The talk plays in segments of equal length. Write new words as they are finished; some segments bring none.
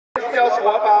heute aus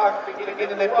Rohrbach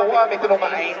beginnen im Tor mit der Nummer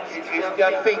 1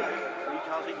 Christian Fink,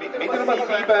 mit der Nummer 7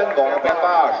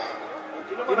 Rohrbach,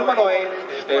 die Nummer 9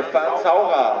 Stefan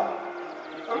Saurer,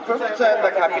 die 15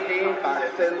 der Kapitän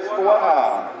Marcel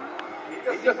Spora,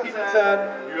 mit der 17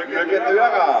 Jürgen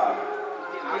Dörer,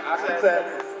 die 18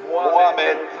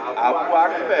 Mohamed Abu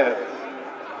Akbet,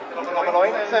 die Nummer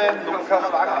 19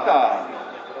 Lukas Wachter,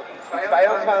 die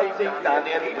 22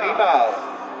 Daniel Tribas,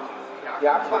 die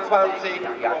 28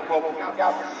 Jakob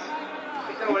Gatz,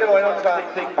 die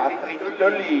 29 Patrick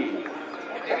Dölli,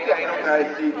 die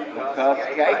 31 Lukas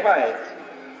Gleichweit.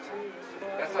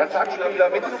 Der Satzspieler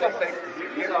mit Nummer 6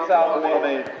 Mirza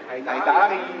Mohamed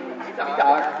Haidari, die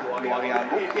 8 Florian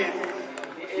Lukis,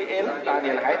 die 11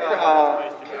 Daniel Reiterer,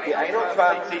 die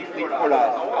 21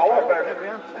 Nikolaus Auerböck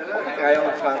und die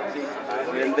 23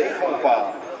 Manuel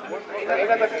Weghofer. Der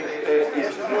Trainer der Gäste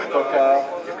ist Christopher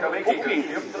Lukis.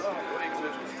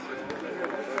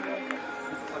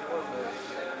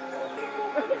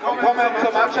 Willkommen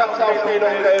zur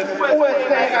Mannschaftsaufstellung des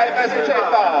USC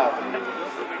SChäffern.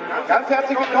 Ganz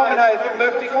herzlich willkommen heißen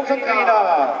möchte ich unseren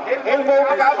Trainer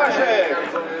Helmut Gabaschek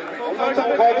und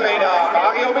unseren Co-Trainer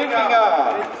Mario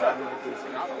Wilfinger.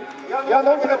 Ja, und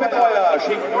unsere Betreuer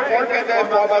schicken folgende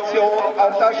Formation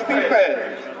auf das Spielfeld.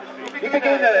 Wir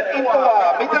beginnen im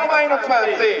Tor mit der Nummer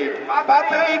 21,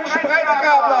 Patrick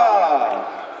Spreitgabler.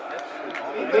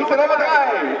 Mit der Nummer 3,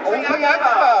 unser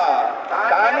Youngster,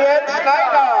 Daniel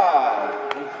Schneider.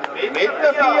 Mit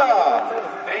der 4,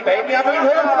 Benjamin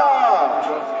Höfler.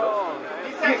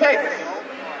 Die 6,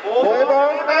 Bodo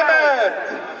Nemeth.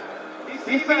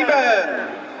 Die 7,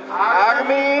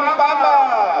 Armin Bamba.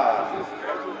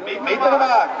 Mit der Nummer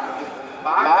 8,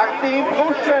 Martin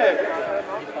Bruschek.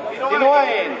 Die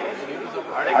 9,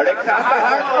 Alexander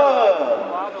Hartl.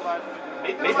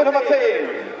 Mit der Nummer 10,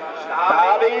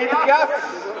 David Gatz.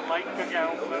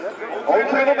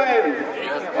 Unsere Nummer 11,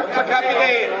 unser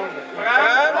Kapitän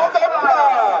Franz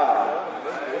Doppler.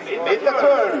 Mit der 12,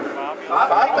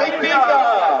 Patrick Binder.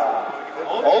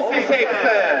 Und die 16,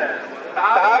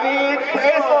 David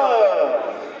Dressel.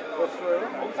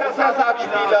 Unser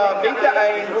Ersatzspieler mit der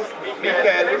 1,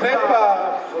 Michael Pfeffer,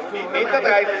 mit der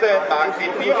 13,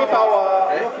 Martin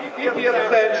Biribauer, die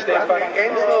 14, Stefan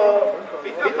Gensel,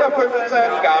 mit der 15,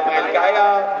 Gabriel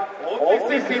Geier und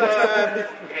die 17,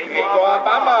 Gregor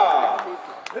Bammer.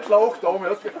 Nicht lauch da, mir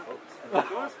hast gefragt. Du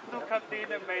hast noch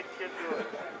Kantinenmädchen durch.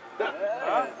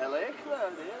 Herr Lechner,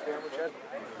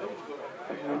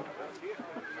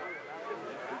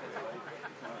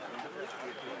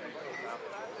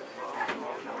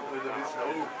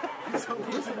 Wieso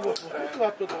muss ich noch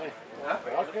Wettlapp dabei? Ja,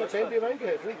 ich kann 10 Bier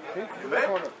reingehen.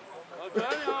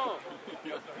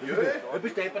 Du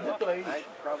bist einfach nicht da.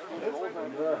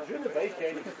 Schöne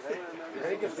Beisteine. Ich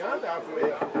hätte es gar nicht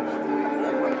aufgehört.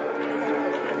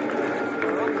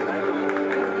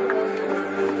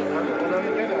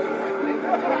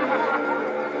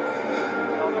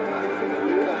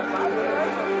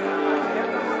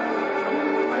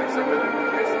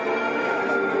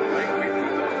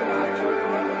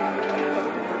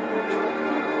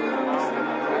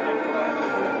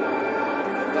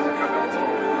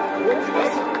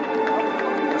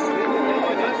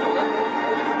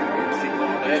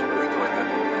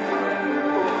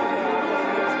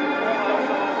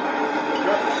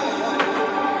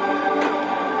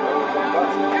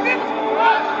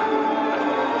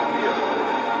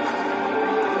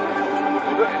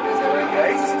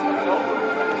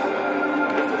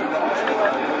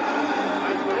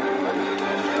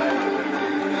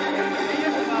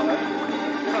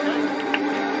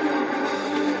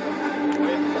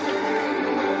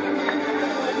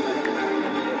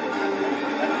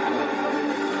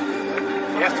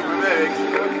 Erste Mal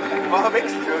wechseln. Mach einen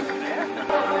Wechsel schon.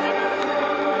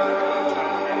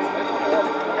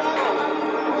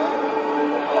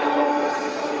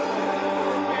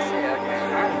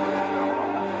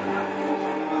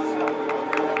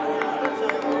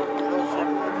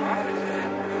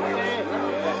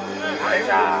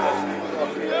 Ja,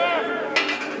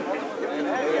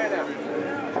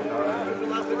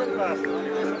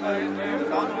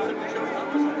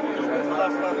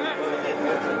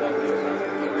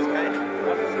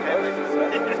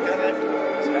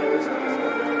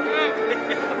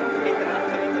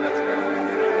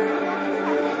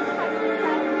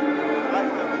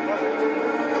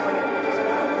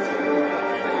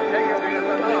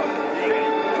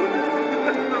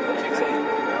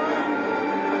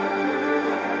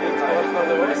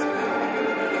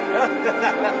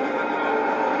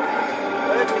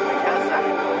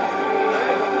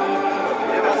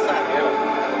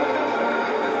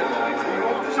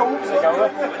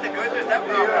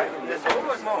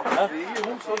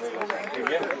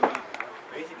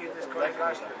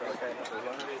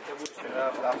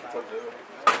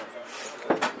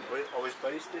 Aber das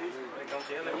Beste ist, ganz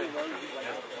ehrlich, wenn man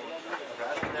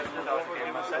nicht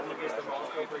aufgeben, man sagt, du gehst am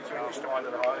Aufgabe zu in die Straße,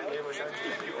 dann habe ich wahrscheinlich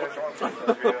die Chance,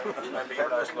 dass wir mein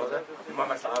Leben auslassen. Ich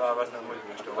mache es auch, was noch mal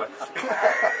nicht aber.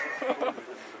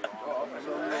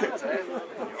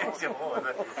 Ist ja froh,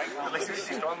 also. Vielleicht ist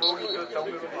die Stornwogen dort da oben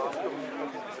über den Aufgaben.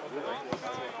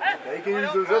 Ich gehe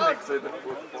so schon nichts, Alter.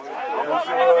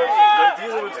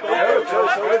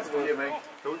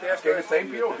 Du darfst gerne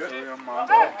 10 Kilo, gell? Mann!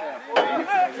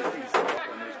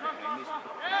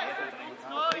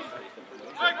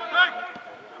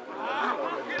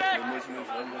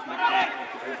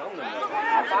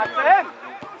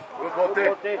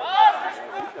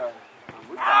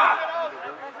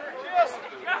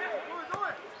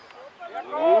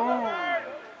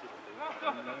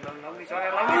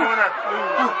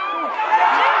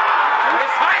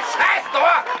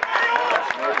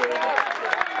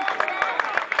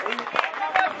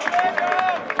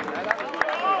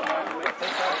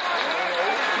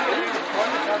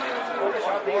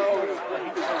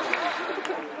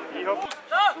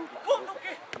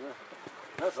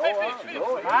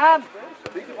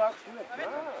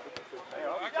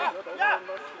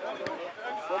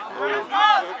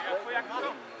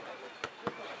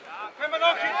 Können wir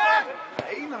noch hinten?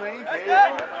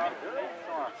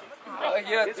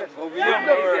 Jetzt probieren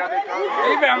wir.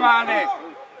 Gib mir mal nicht.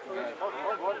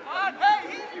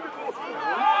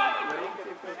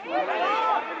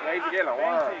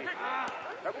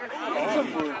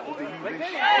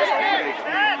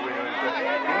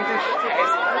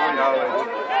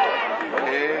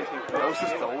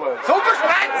 Super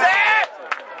Sprenze!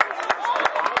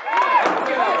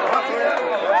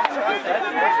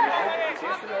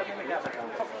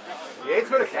 Jetzt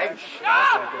wird er klein.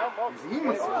 Das ist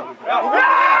immer so.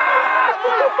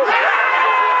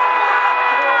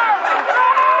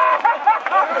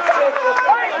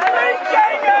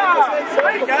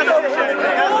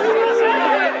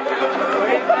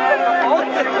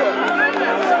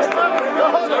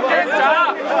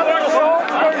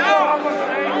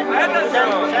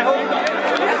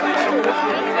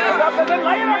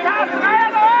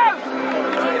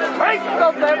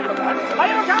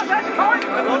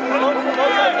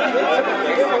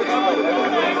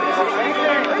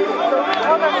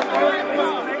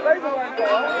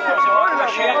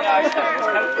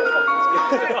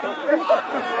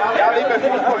 Ja, liebe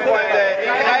Fußballfreunde, in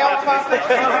 23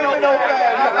 Minuten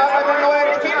haben wir einen neuen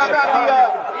Spielstand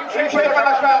hier im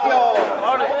SChäfferner Stadion.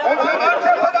 Unsere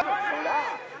Mannschaft hat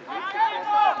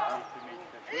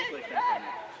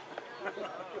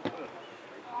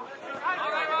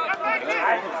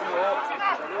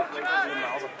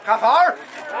Kafar!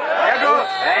 Sehr gut!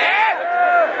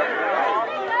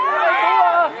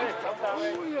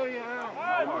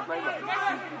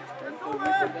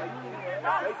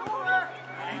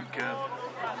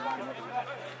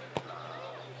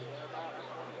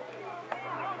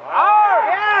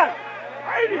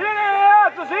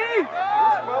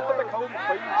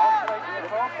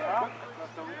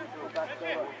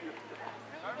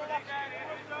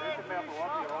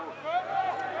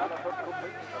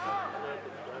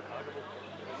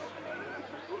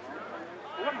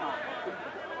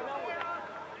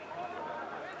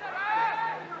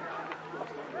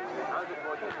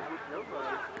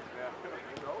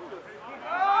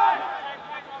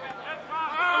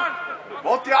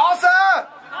 Wollt ihr raus?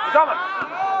 Zusammen!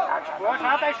 Sport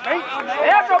hat ein Schweizen!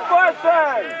 Er schon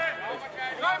Bursel!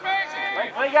 Mein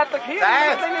Krieg hat der Kind!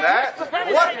 Zeit!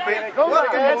 Wart, bitte! Wart,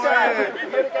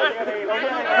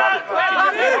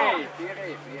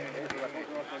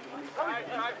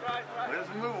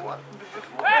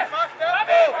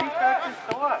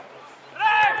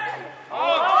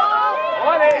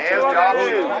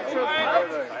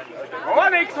 Oh,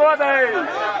 nichts war das!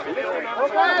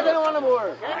 Okay, then one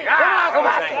more. Ja, komm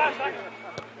mal!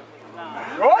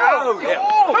 Oh,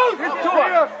 ist Tor!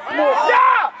 Ja!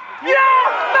 Ja!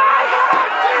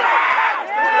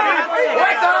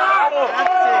 Weiter!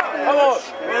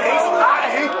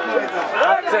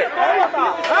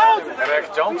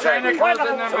 John seine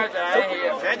Quelle mit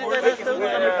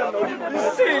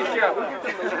sicher.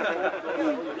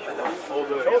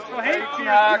 Von hinten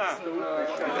Achsen.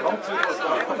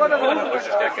 Das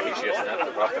ist stärker nicht schießen, da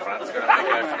braucht der Franz gar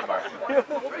nicht helfen.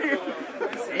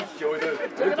 Sicher, oder?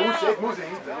 Du muss ich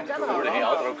hinter. Ohne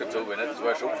Andrucker zu, nicht? Das war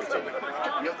ein Schupfer zu. Ja,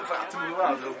 der fährt zum Nur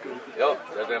andrucken. Ja,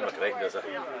 das haben wir gerechnet, dass er.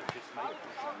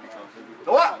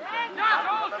 Da!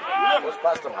 Was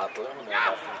passt am Hartl?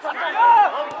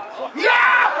 Ja!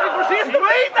 Was ist du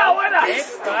hin, Alter?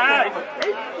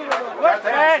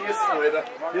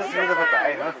 Wir sind wieder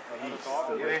vorbei, ne?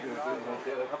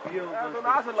 Der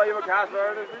Nasenleberkäse,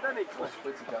 das ist wieder nichts.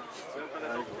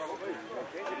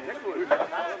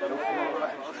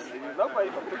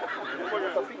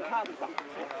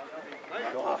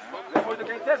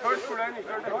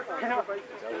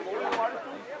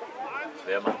 Das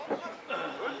wäre man.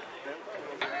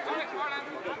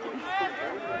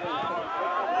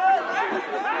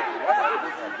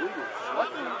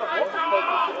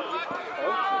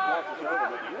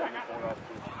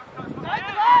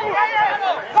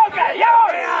 Okay,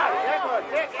 jawohl!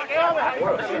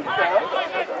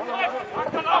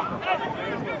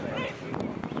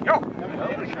 Jo!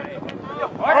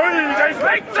 Ui, der ist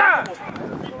weg!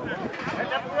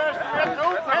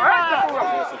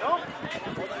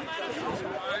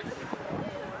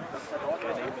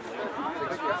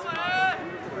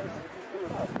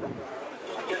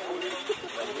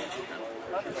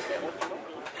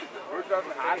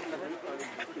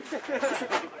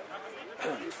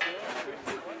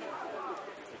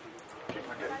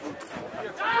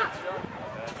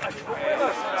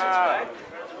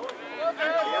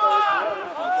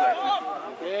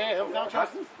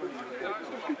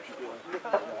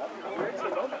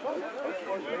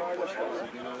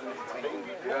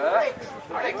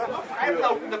 Alex, nur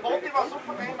freilaufen, der Botti war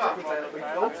super prima.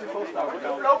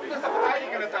 Du glaubst, dass der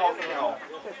Verteidiger nicht draufgehauen.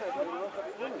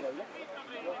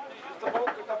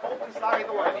 Der Botti ist lange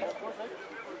da rein.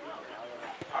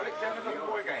 Alex, der wird auf den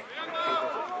Ball gehen.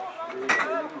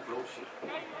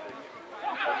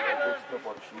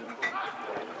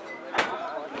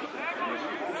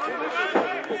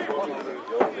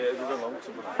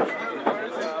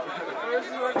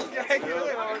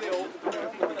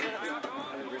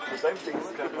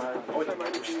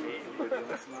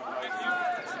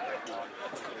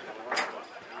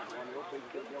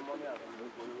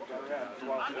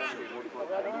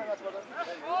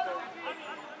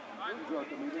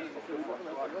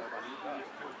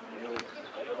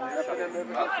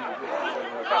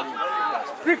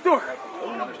 Flieg durch!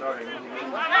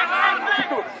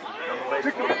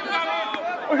 Flieg durch!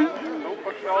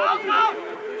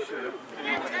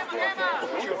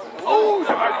 Oh,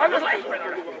 das war alles recht!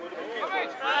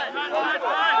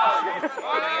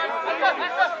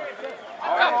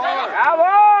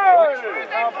 Jawohl!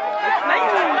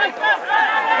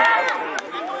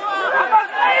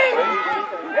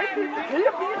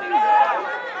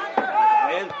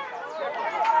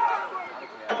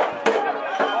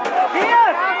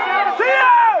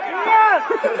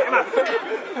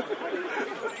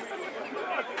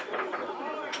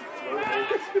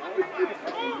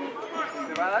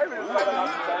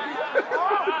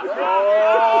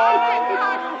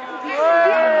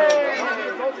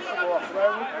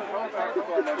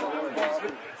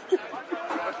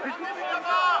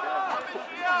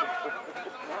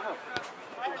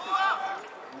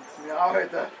 Ja,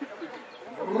 Alter.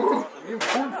 Wie im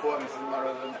Pool vorne sind wir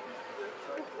da drin.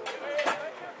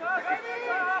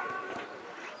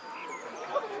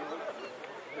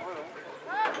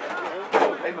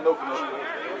 Einmal noch gemacht.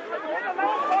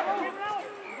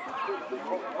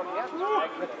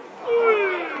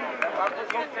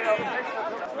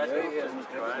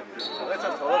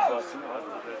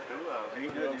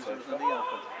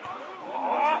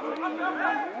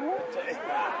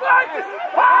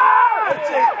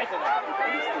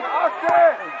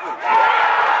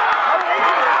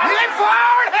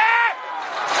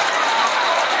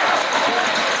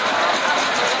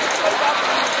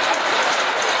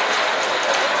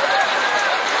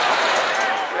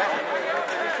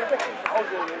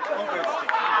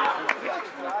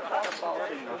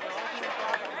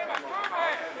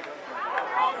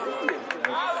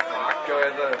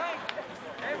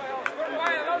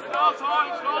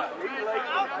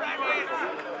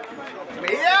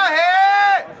 Mehr,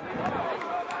 hey!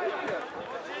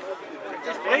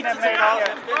 Das bringt sich nicht aus.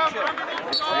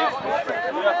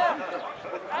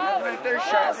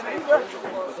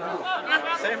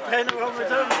 Sempre no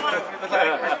momento.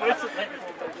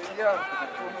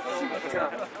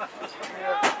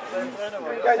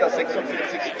 Ja, in der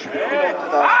 46. Spielminute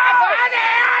da.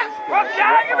 Was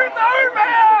jagen mit der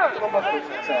Ulmer?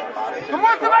 Du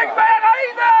musst weg bei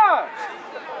rein!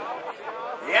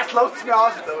 Jetzt lässt es mir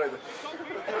aus, da, Alter.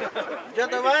 Ja,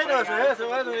 da war ich schon, so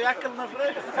war der Jackel noch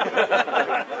frei.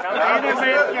 Keine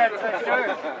Mädchen,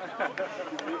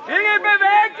 Gegen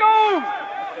Bewegung!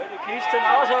 Die Kiste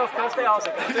aus, auf kannst du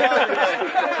rausgehen.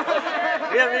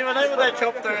 Wie man immer den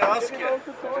Job da rausgeht.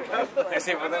 Das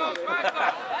ist von dem.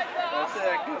 Das ist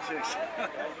ja gut süß.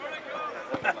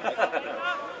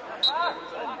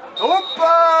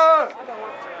 Super!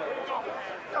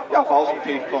 Ja,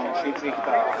 Pausenpfiff von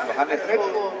Schiedsrichter Johannes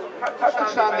Wetzel.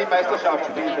 Stand im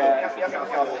Meisterschaftsspiel der ersten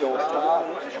Klasse Ostar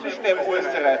zwischen dem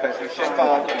USC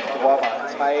SChäffern und Rohrbach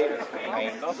 2:1.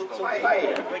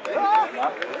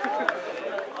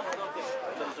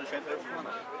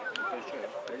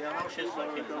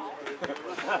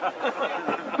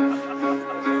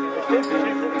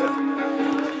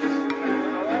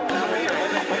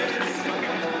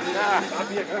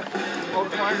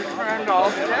 Ook maar de vriend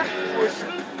af, ja?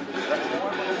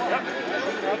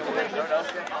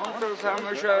 Dan zijn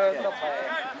we zo.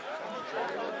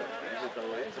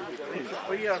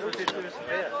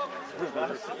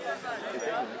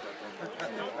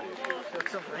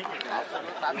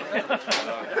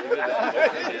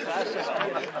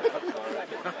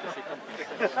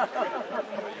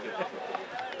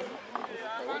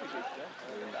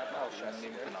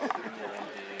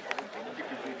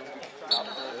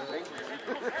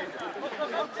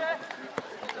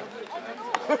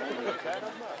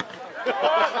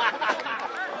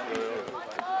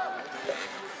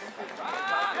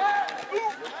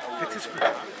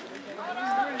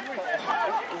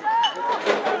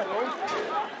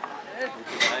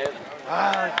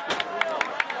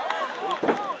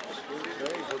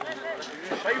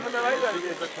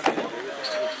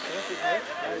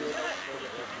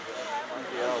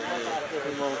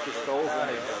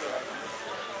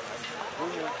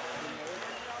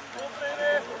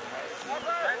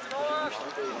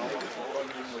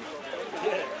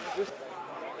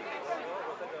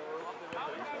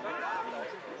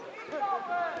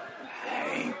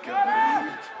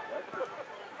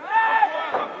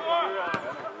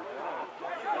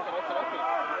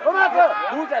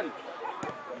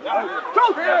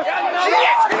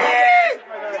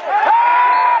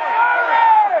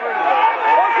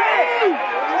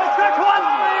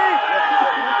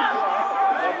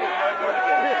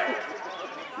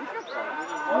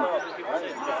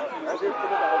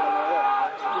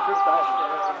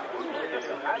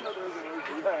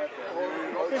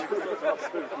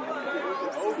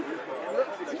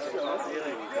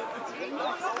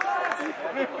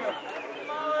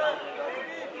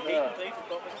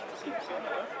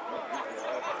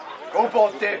 Go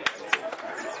Botte!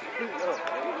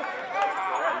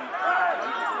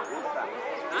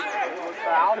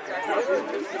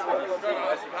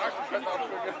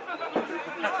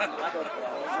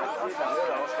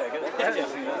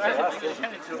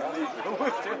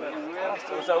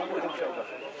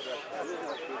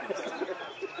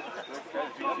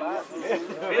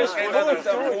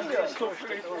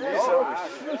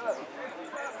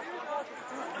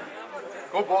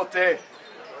 Go Botte!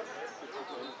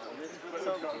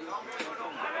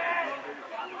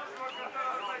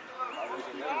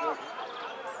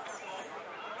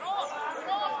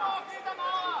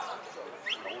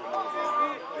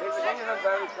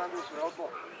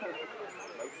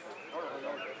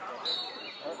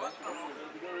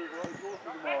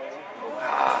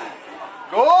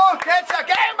 Go, catch a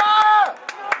gamer!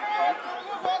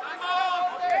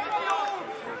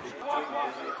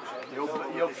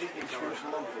 Ich hab nicht geschlossen.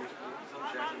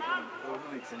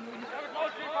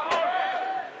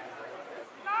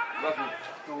 Was mit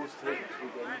Durst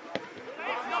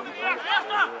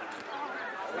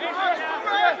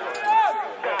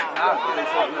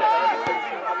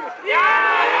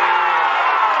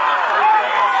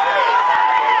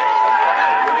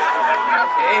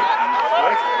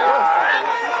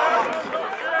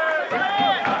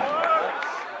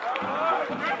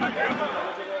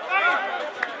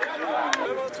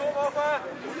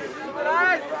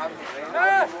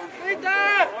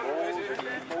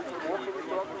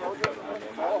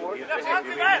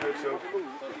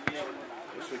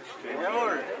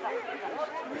Jawohl!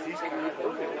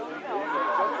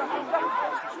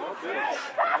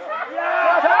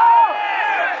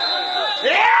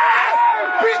 Yes!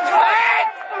 Bist du weg?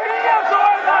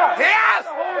 Yes!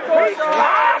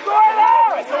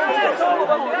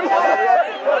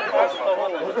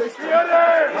 Bist du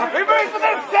wir müssen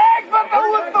den Säg von da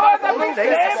unten raus! Da bist du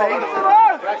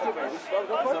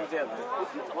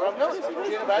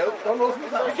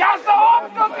ich hab's da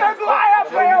oben und den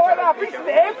Leierbär, Alter! Bist du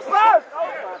etwas?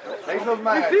 Wie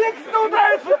siehst du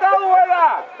das von da,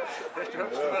 Alter?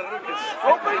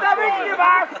 Ob ich da wirklich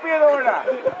wach bin, Alter?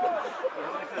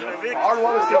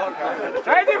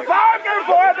 Nein, die Vogel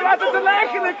vor, du warst so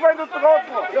lächerlich, wenn du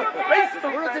Trottel! Bist du?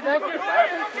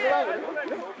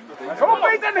 Komm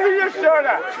bitte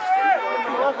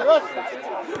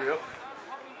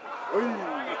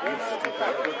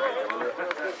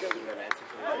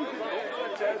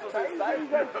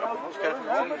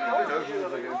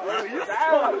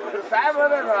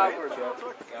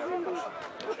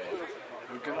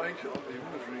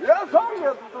Ja, so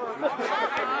wird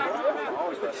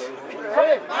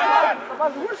Hey,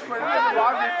 was ist das?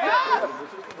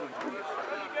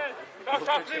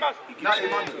 Nein,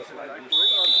 Mann.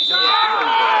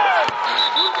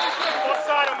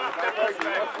 Offside macht der Ball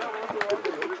weg.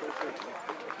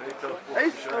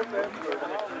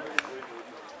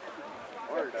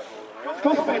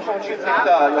 Schlussbild von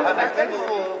Schiedsrichter Johannes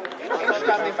Wechsel.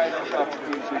 Endstand im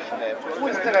Meisterschaftsspiel zwischen dem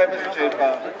USC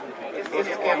SChäffern,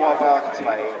 SC Rohrbach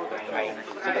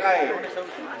 2:1:3.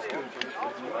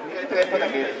 Die Treffer der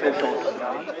Gäste schossen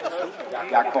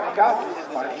Jakob Gass,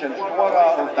 Marcel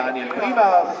Storer und Daniel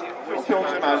Primas. Und für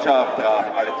unsere Mannschaft traf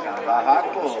Alexander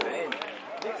Hartl.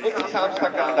 Nächsten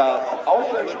Samstag dann das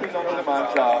Auswärtsspiel unserer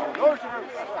Mannschaft.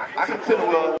 18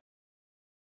 Uhr.